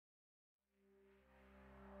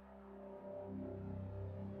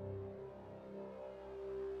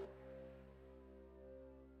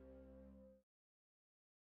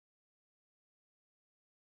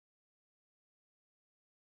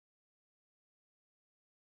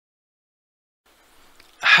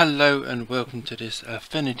Hello and welcome to this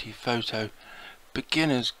Affinity Photo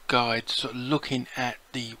beginner's guide, sort of looking at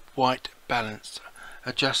the white balance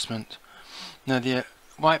adjustment. Now the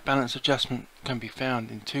white balance adjustment can be found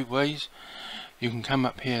in two ways. You can come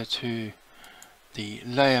up here to the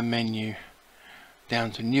layer menu, down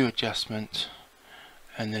to new adjustment,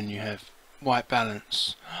 and then you have white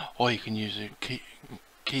balance, or you can use a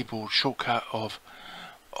keyboard shortcut of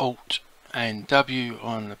Alt and W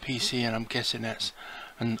on the PC, and I'm guessing that's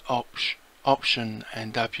an Option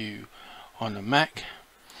and W on the Mac.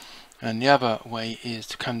 And the other way is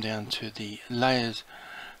to come down to the layers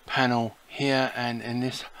panel here, and in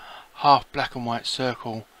this half black and white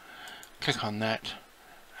circle, click on that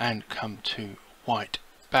and come to white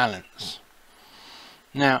balance.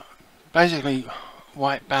 Now basically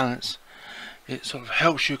white balance, it sort of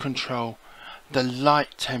helps you control the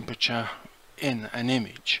light temperature in an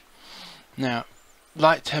image. Now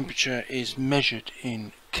light temperature is measured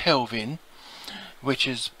in Kelvin, which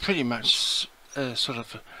is pretty much sort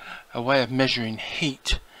of a way of measuring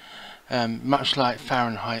heat, much like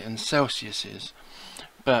Fahrenheit and Celsius is,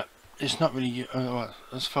 but it's not really,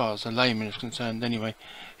 as far as a layman is concerned anyway,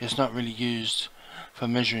 it's not really used for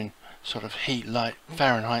measuring sort of heat like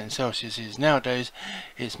Fahrenheit and Celsius is. Nowadays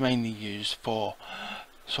it's mainly used for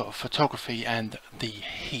sort of photography and the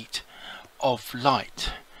heat of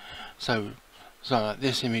light. So like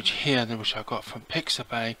this image here, which I got from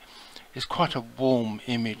Pixabay, is quite a warm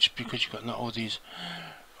image because you've got all these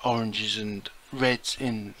oranges and reds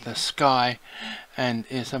in the sky, and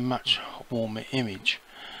it's a much warmer image.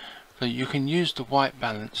 So you can use the white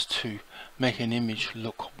balance to make an image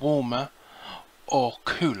look warmer or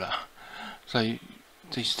cooler. So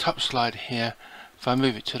this top slide here, if I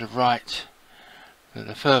move it to the right,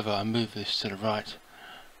 the further I move this to the right,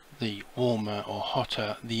 the warmer or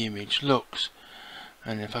hotter the image looks,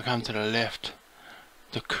 and if I come to the left,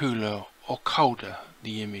 the cooler or colder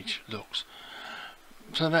the image looks.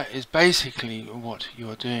 So that is basically what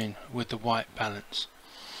you're doing with the white balance.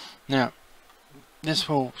 Now this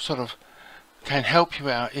will sort of can help you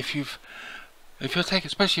out if you're taking,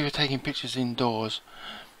 especially if you're taking pictures indoors.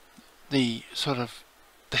 The sort of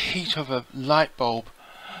the heat of a light bulb,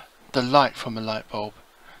 the light from a light bulb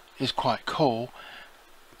is quite cool,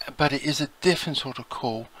 but it is a different sort of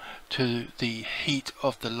cool to the heat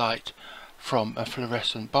of the light from a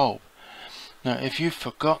fluorescent bulb. Now if you've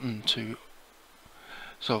forgotten to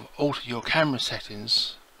sort of alter your camera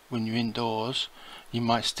settings when you're indoors, you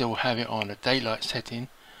might still have it on a daylight setting,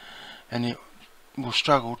 and it will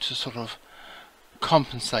struggle to sort of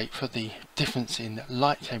compensate for the difference in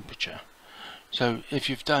light temperature. So if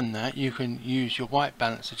you've done that, you can use your white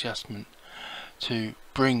balance adjustment to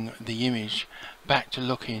bring the image back to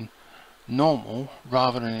looking normal,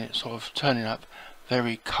 rather than it sort of turning up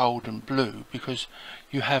very cold and blue because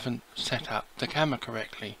you haven't set up the camera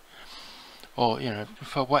correctly, or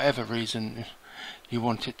for whatever reason you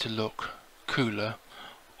want it to look cooler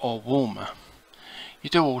or warmer. You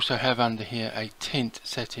do also have under here a tint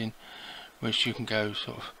setting, which you can go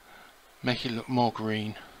sort of make it look more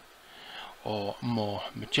green or more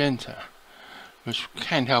magenta, which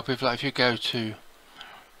can help if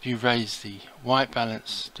you raise the white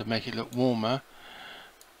balance to make it look warmer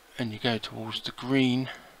and you go towards the green,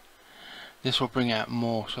 this will bring out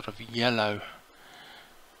more sort of yellow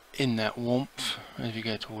in that warmth. If you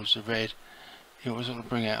go towards the red, it will sort of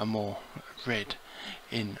bring out a more red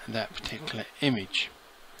in that particular image.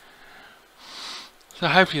 So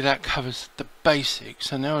hopefully that covers the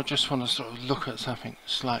basics, and now I just want to sort of look at something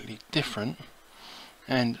slightly different,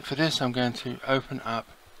 and for this I'm going to open up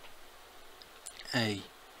a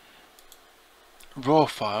raw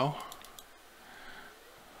file,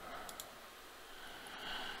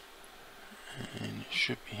 and it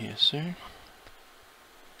should be here soon.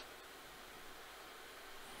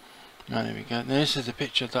 Now there we go. Now this is the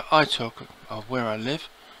picture that I took of where I live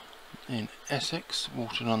in Essex,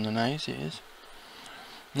 Walton-on-the-Naze it is.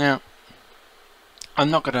 Now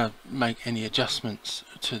I'm not going to make any adjustments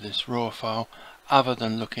to this raw file other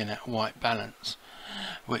than looking at white balance,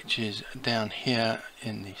 which is down here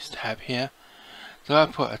in this tab here. So I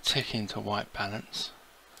put a tick into white balance.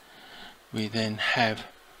 We then have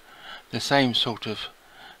the same sort of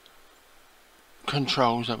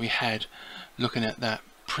controls that we had looking at that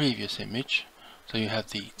previous image. So you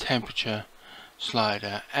have the temperature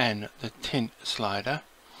slider and the tint slider,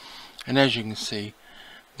 and as you can see,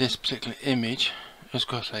 this particular image has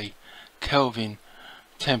got a Kelvin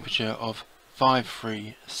temperature of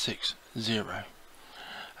 5360.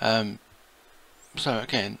 So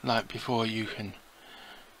again, like before, you can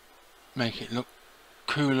make it look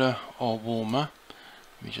cooler or warmer.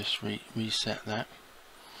 Let me just reset that.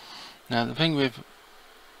 Now the thing with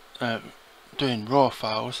doing raw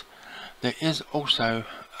files, there is also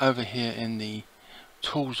over here in the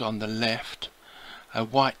tools on the left a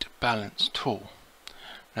white balance tool.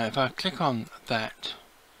 Now if I click on that,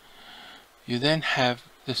 you then have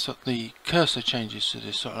this the cursor changes to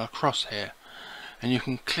this sort of crosshair, and you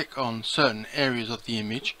can click on certain areas of the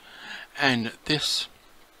image, and this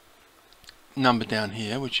number down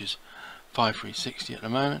here, which is 5360 at the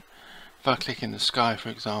moment, if I click in the sky for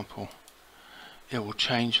example, it will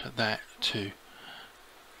change that to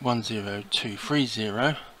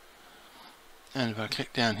 10230, and if I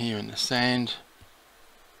click down here in the sand,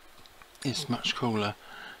 it's much cooler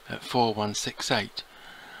at 4168.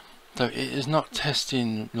 So it is not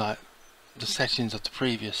testing like the settings of the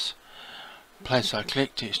previous place I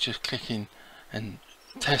clicked, it's just clicking and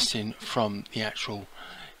testing from the actual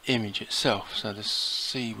image itself. So the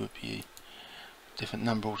C would be a different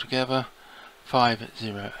number altogether,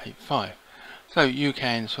 5085. So you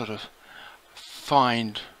can sort of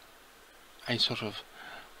find a sort of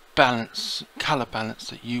balance, color balance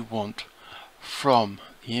that you want from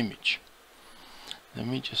the image. Let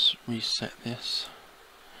me just reset this.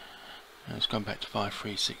 And it's gone back to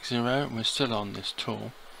 5360, and we're still on this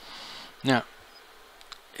tool. Now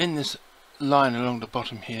in this line along the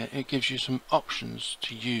bottom here, it gives you some options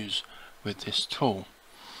to use with this tool,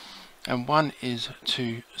 and one is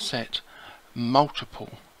to set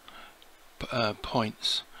multiple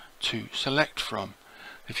points to select from.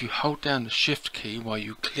 If you hold down the shift key while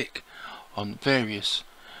you click on various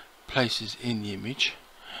places in the image,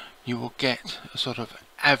 you will get a sort of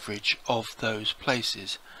average of those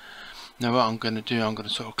places. Now what I'm going to do, I'm going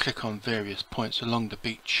to sort of click on various points along the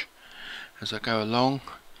beach as I go along.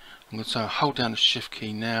 I'm going to hold down the shift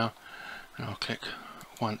key now, and I'll click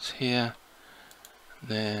once here,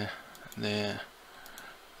 there, there,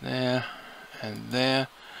 there, and there,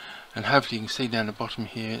 and hopefully you can see down the bottom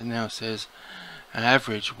here it now says an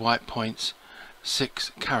average white points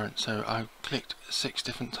 6 current. So I clicked 6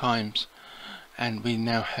 different times and we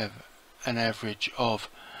now have an average of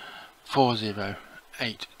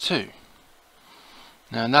 4082.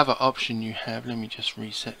 Now another option you have, let me just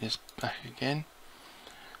reset this back again,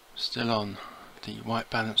 still on the white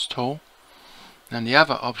balance tool, and the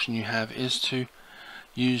other option you have is to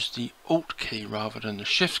use the Alt key rather than the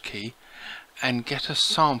Shift key and get a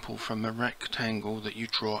sample from a rectangle that you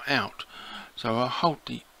draw out. So I'll hold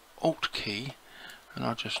the Alt key and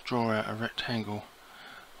I'll just draw out a rectangle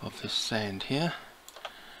of this sand here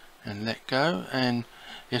and let go, and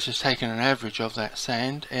it's just taken an average of that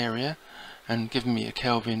sand area and given me a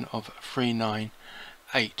Kelvin of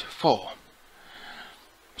 3984.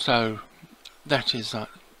 So that is the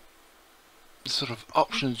sort of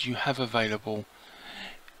options you have available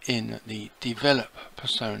in the develop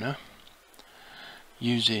persona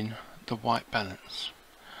using the white balance.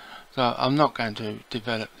 So I'm not going to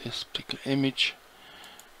develop this particular image,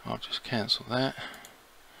 I'll just cancel that.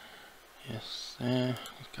 Yes, there.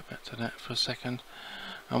 Let's go back to that for a second.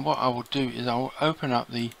 And what I will do is I will open up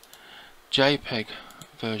the JPEG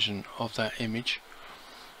version of that image.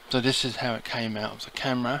 So this is how it came out of the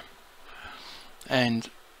camera, and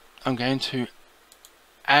I'm going to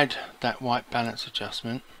add that white balance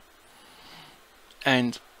adjustment.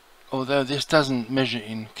 And although this doesn't measure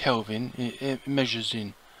in Kelvin, it measures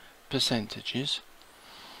in percentages,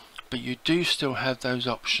 but you do still have those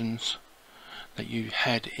options that you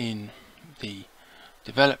had in the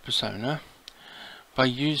develop persona by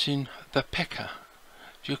using the picker.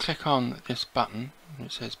 If you click on this button,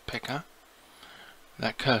 it says picker,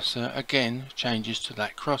 that cursor again changes to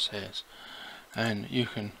that crosshairs, and you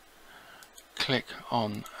can click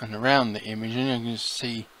on and around the image and you can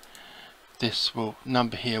see this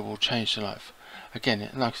number here will change to life. Again,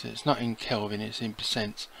 like I said, it's not in Kelvin, it's in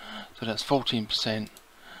percent, so that's 14%,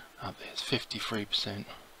 up there it's 53%,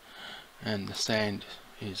 and the sand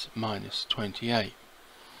is -28.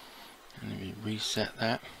 And let me reset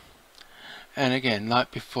that. And again,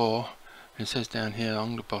 like before, it says down here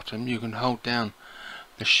along the bottom, you can hold down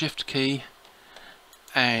the shift key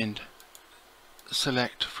and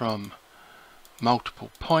select from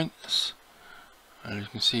multiple points, and you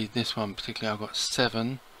can see this one particularly I've got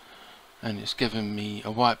 7, and it's given me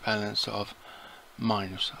a white balance of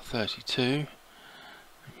 -32.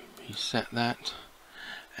 Let me reset that,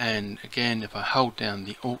 and again if I hold down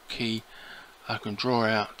the Alt key I can draw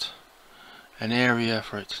out an area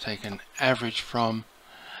for it to take an average from,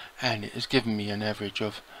 and it has given me an average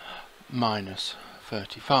of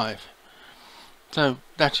 -35. So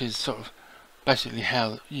that is sort of basically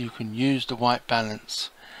how you can use the white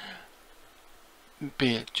balance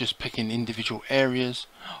be it just picking individual areas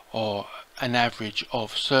or an average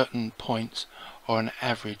of certain points or an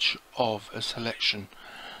average of a selection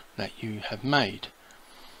that you have made.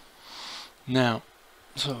 Now,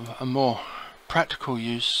 sort of a more practical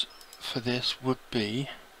use for this would be,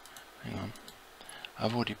 hang on,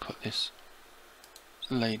 I've already put this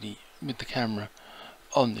lady with the camera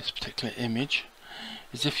on this particular image,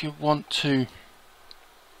 is if you want to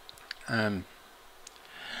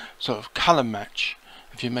sort of colour match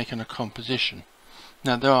if you're making a composition.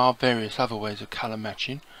 Now there are various other ways of colour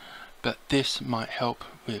matching, but this might help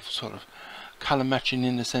with sort of colour matching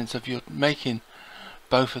in the sense of you're making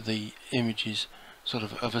both of the images sort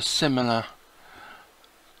of a similar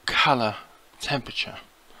colour temperature.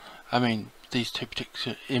 I mean, these two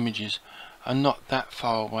particular images are not that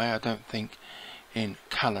far away, I don't think, in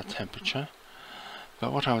colour temperature.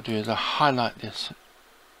 But what I'll do is I'll highlight this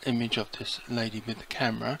image of this lady with the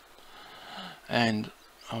camera, and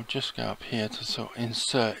I'll just go up here to sort of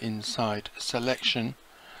insert inside selection,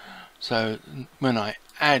 so when I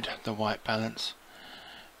add the white balance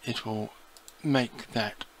it will make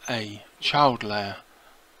that a child layer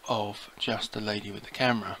of just the lady with the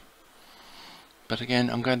camera. But again,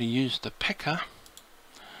 I'm going to use the picker,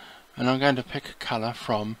 and I'm going to pick a colour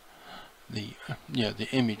from the the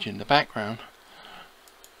image in the background,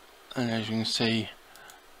 and as you can see,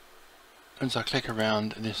 as I click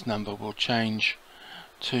around, this number will change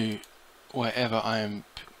to wherever I am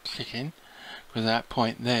clicking, because at that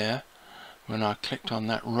point there, when I clicked on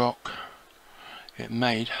that rock, it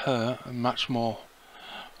made her much more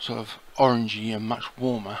sort of orangey and much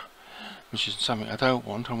warmer, which is something I don't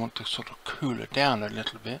want. I want to sort of cool her down a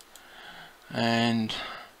little bit, and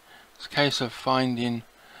it's a case of finding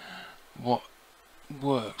what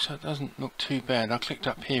works. So it doesn't look too bad. I clicked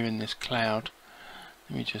up here in this cloud.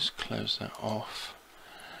 Let me just close that off,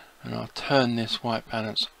 and I'll turn this white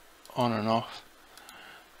balance on and off.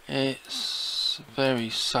 It's very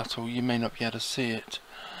subtle, you may not be able to see it.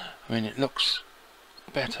 I mean, it looks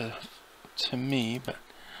better to me, but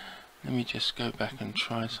let me just go back and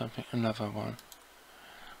try something, another one.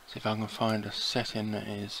 See if I can find a setting that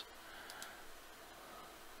is.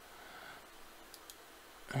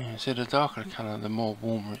 Yeah, see, the darker the colour, the more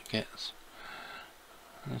warmer it gets.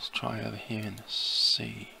 Let's try over here in the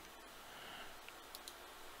sea.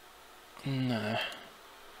 No,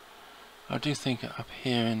 I do think up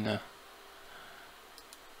here in the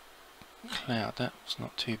cloud, that's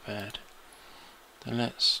not too bad. So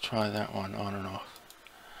let's try that one on and off.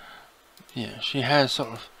 Yeah, she has sort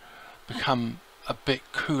of become a bit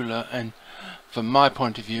cooler, and from my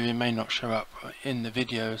point of view, it may not show up in the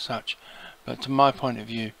video as such, but to my point of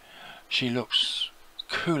view, she looks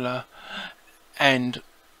cooler and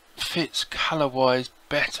fits colour wise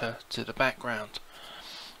better to the background.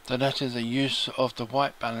 So that is a use of the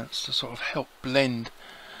white balance to sort of help blend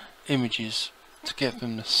images to give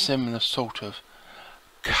them a similar sort of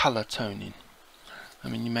colour toning. I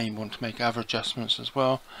mean, you may want to make other adjustments as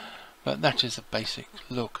well, but that is a basic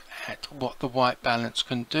look at what the white balance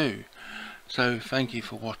can do. So thank you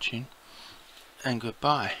for watching, and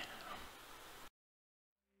goodbye.